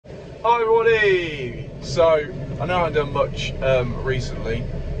Hi everybody! So, I know I haven't done much recently,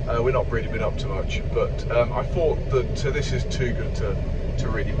 we're not really been up to much, but I thought that this is too good to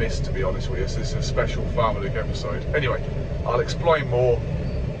really miss, to be honest with you. So this is a special Farmer Luke episode. Anyway, I'll explain more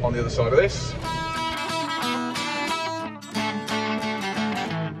on the other side of this.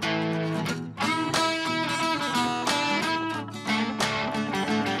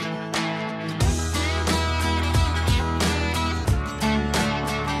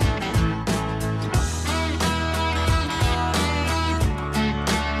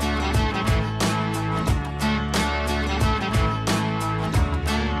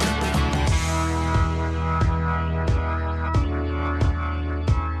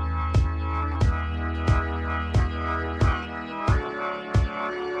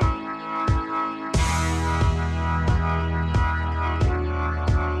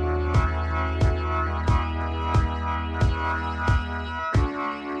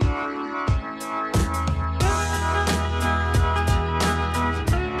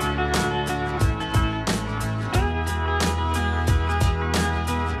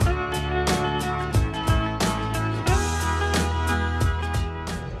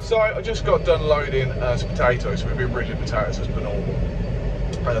 So I just got done loading some potatoes. We've been bridging potatoes as per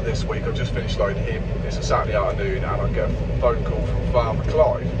normal. This week I've just finished loading him. It's a Saturday afternoon and I get a phone call from Farmer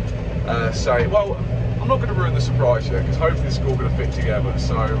Clive saying, well, I'm not going to ruin the surprise yet because hopefully this is all going to fit together.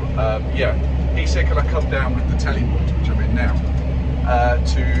 So yeah, he said can I come down with the teleport, which I'm in now,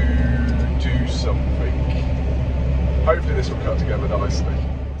 to do something. Hopefully this will cut together nicely.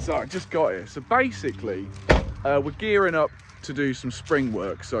 So I just got here. So basically we're gearing up to do some spring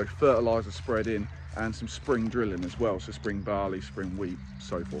work, so fertiliser spreading and some spring drilling as well, so spring barley, spring wheat,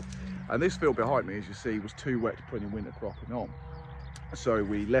 so forth. And this field behind me, as you see, was too wet to put any winter cropping on, so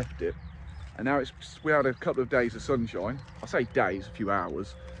we left it. And now we had a couple of days of sunshine. I say days, a few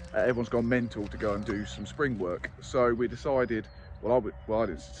hours. Everyone's gone mental to go and do some spring work, so we decided, well I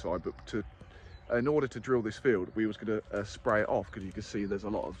didn't decide, but in order to drill this field we was going to spray it off, because you can see there's a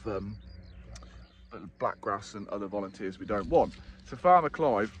lot of black grass and other volunteers we don't want. So Farmer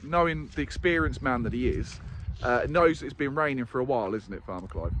Clive, knowing the experienced man that he is, knows it's been raining for a while, isn't it, Farmer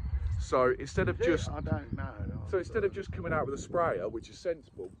Clive? So instead of just coming out with a sprayer, which is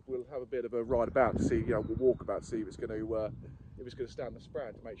sensible, we'll have a bit of a ride about to see, we'll walk about to see if it's going to stand the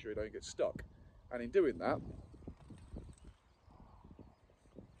spray, to make sure it don't get stuck. And in doing that,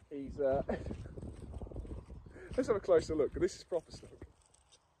 he's let's have a closer look. This is proper stuck.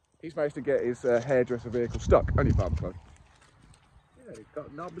 He's managed to get his hairdresser vehicle stuck, only Farmer Clive. Yeah, it's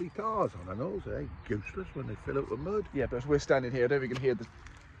got knobbly tires on and all, so they're useless when they fill up with mud. Yeah, but as we're standing here, I don't think we can hear the...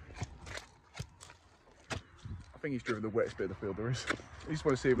 I think he's driven the wettest bit of the field there is. He just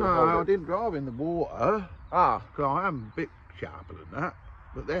want to see if it'll hold it. I didn't drive in the water. Ah. Because I am a bit sharper than that.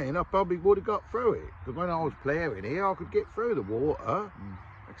 But then I probably would have got through it. Because when I was ploughing here, I could get through the water.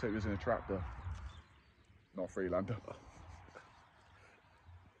 Except he was in a tractor, not a Freelander.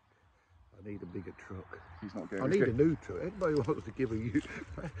 I need a bigger truck. He's not getting. I need a new truck. Anybody wants to give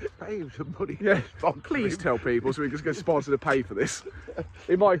pay him some money? Yeah, please tell people so we can just get sponsored to pay for this.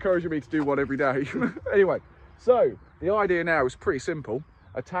 It might encourage me to do one every day. Anyway, so the idea now is pretty simple.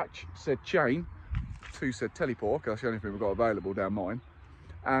 Attach said chain to said teleport, because that's the only thing we've got available down mine,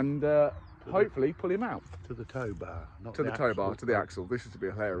 and hopefully pull him out. To the tow bar, not to the tow bar, to the axle. This is to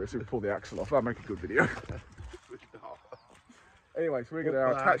be hilarious. If we pull the axle off, that'll make a good video. Anyway, so we're going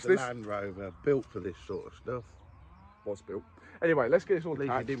to attach this. Land Rover built for this sort of stuff. Was built. Anyway, let's get this all attached.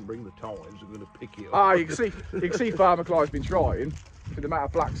 At least you didn't bring the tires. I'm going to pick it up. Ah, you can see Farmer Clive's been trying for the amount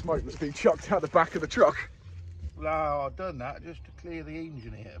of black smoke that's been chucked out the back of the truck. No, I've done that just to clear the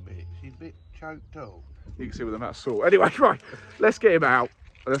engine here a bit. She's a bit choked up. You can see with the amount of salt. Anyway, right, let's get him out.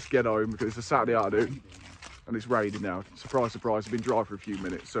 Let's get home because it's a Saturday afternoon and it's raining now. Surprise, surprise, it's been dry for a few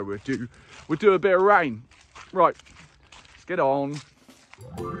minutes, so we'll do a bit of rain. Right, let's get on.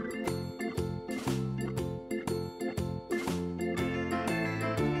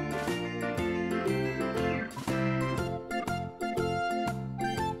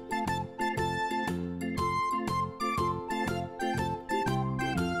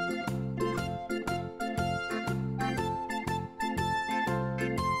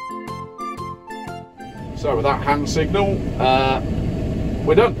 So with that hand signal,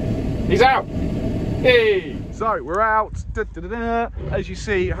 we're done. He's out. Hey! So we're out. Da, da, da, da. As you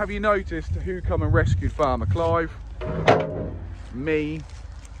see, have you noticed who come and rescued Farmer Clive? Me.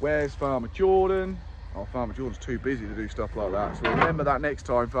 Where's Farmer Jordan? Oh, Farmer Jordan's too busy to do stuff like that. So remember that next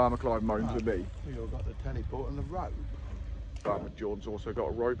time Farmer Clive moans with me. You've got the teleport and the rope. Farmer Jordan's also got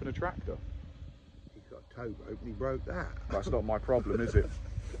a rope and a tractor. He's got a tow rope and he broke that. That's not my problem, is it?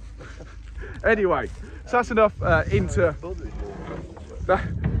 Anyway, so that's enough that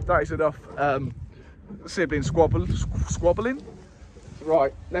is enough sibling squabbling.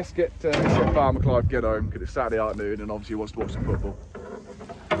 Right, let's get Farmer Clive get home because it's Saturday afternoon and obviously he wants to watch the football.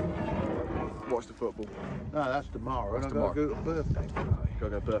 Watch the football. No, that's tomorrow. That's and I've got to go to a birthday party. Got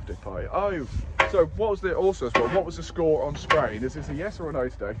to go birthday party. Oh, so what was the what was the score on spraying? Is this a yes or a no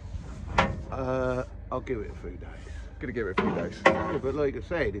today? I'll give it a few days. Gonna give it a few days. Yeah, but like I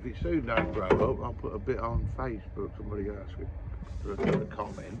said, if it soon don't grow up, I'll put a bit on Facebook. Somebody asked me for a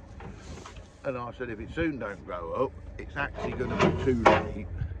comment, and I said if it soon don't grow up, it's actually going to be too late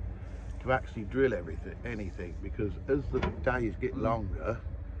to actually drill anything, because as the days get longer,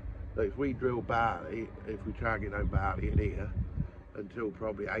 like if we drill barley, if we try and get no barley in here until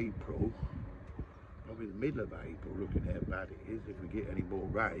probably April, probably the middle of April, looking how bad it is, if we get any more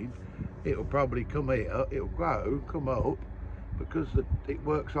rain, it'll probably come here, it'll grow, come up, because it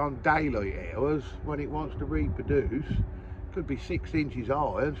works on daylight hours. When it wants to reproduce, could be 6 inches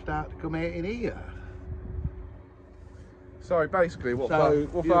high and start to come out in here. So basically, what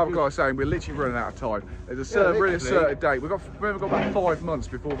Farmer Clive's saying, we're literally running out of time. There's a certain, really asserted date. We've got about 5 months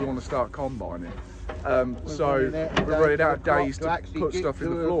before we want to start combining. So we're running out of days to put stuff in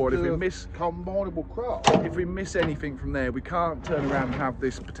the floor, and if we miss combinable crop, if we miss anything from there, we can't turn around and have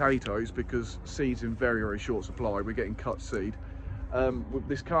this potatoes because seed's in very, very short supply. We're getting cut seed.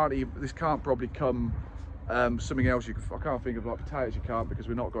 This can't probably come something else. I can't think of, like potatoes. You can't, because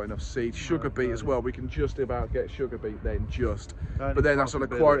we've not got enough seed. Sugar beet as well. We can just about get sugar beet then, but then that's on a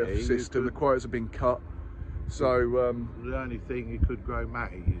quota system. The quotas have been cut. So the only thing you could grow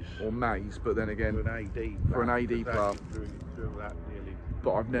maize, but then again for an AD plant.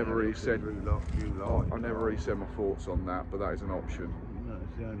 But I've never really said my thoughts on that. But that is an option. No,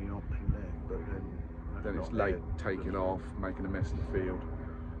 it's the only option there. But then it's late taking off, making a mess in the field.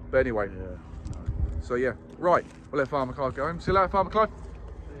 But anyway, so yeah, right. We'll let Farmer Clive go home. See you later, Farmer Clive.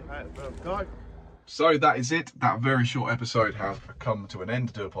 See you later, Farmer Clive. So that is it. That very short episode has come to an end.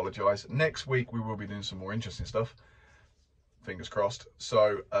 I do apologise. Next week we will be doing some more interesting stuff. Fingers crossed.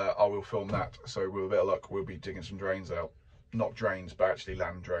 So I will film that. So with a bit of luck, we'll be digging some drains out. Not drains, but actually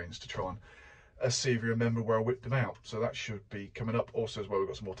land drains, to try and see if you remember where I whipped them out. So that should be coming up. Also as well, we've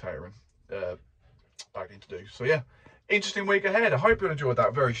got some more tatering bagging to do. So yeah, interesting week ahead. I hope you enjoyed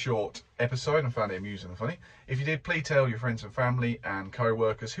that very short episode and found it amusing and funny. If you did, please tell your friends and family and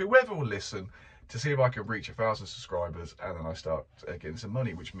co-workers, whoever will listen, to see if I can reach 1,000 subscribers, and then I start getting some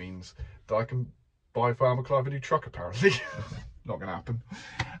money, which means that I can buy Farmer Clive a new truck, apparently. Not going to happen.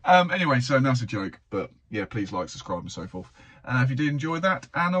 Anyway, so that's a joke, but yeah, please like, subscribe and so forth. If you did enjoy that,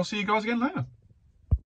 and I'll see you guys again later.